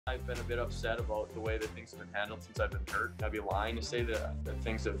I've been a bit upset about the way that things have been handled since I've been hurt. I'd be lying to say that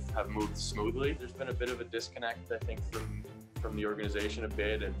things have moved smoothly. There's been a bit of a disconnect, I think, from the organization a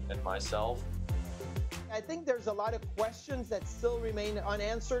bit and myself. I think there's a lot of questions that still remain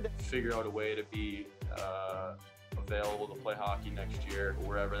unanswered. Figure out a way to be available to play hockey next year,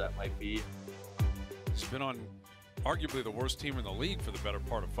 wherever that might be. He's been on arguably the worst team in the league for the better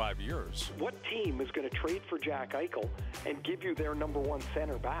part of 5 years. What team is going to trade for Jack Eichel and give you their number one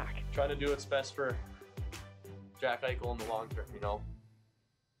center back? Trying to do what's best for Jack Eichel in the long term, you know.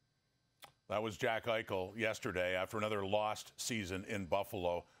 That was Jack Eichel yesterday after another lost season in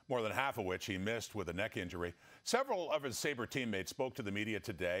Buffalo, more than half of which he missed with a neck injury. Several of his Sabre teammates spoke to the media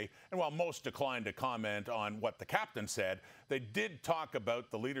today, and while most declined to comment on what the captain said, they did talk about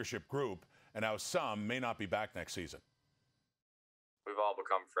the leadership group and how some may not be back next season. We've all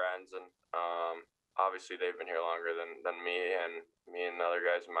become friends, and obviously they've been here longer than me and the other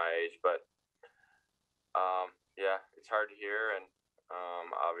guys my age, but yeah, it's hard to hear, and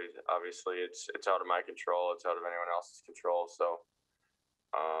obviously it's out of my control. It's out of anyone else's control. So,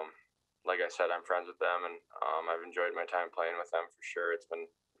 like I said, I'm friends with them, and I've enjoyed my time playing with them for sure. It's been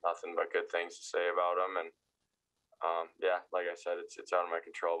nothing but good things to say about them, and yeah, like I said, it's out of my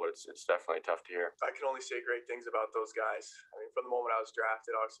control, but it's definitely tough to hear. I can only say great things about those guys. I mean, from the moment I was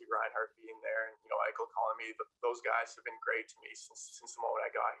drafted, obviously Reinhart being there, and Eichel calling me, those guys have been great to me since the moment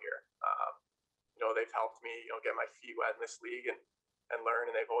I got here. They've helped me, get my feet wet in this league and learn,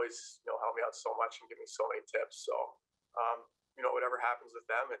 and they've always, helped me out so much and given me so many tips. So, whatever happens with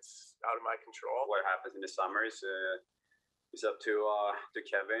them, it's out of my control. What happens in the summer is up to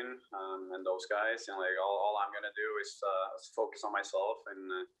Kevin and those guys, and like all I'm gonna do is focus on myself,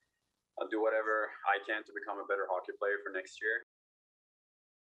 and I'll do whatever I can to become a better hockey player for next year.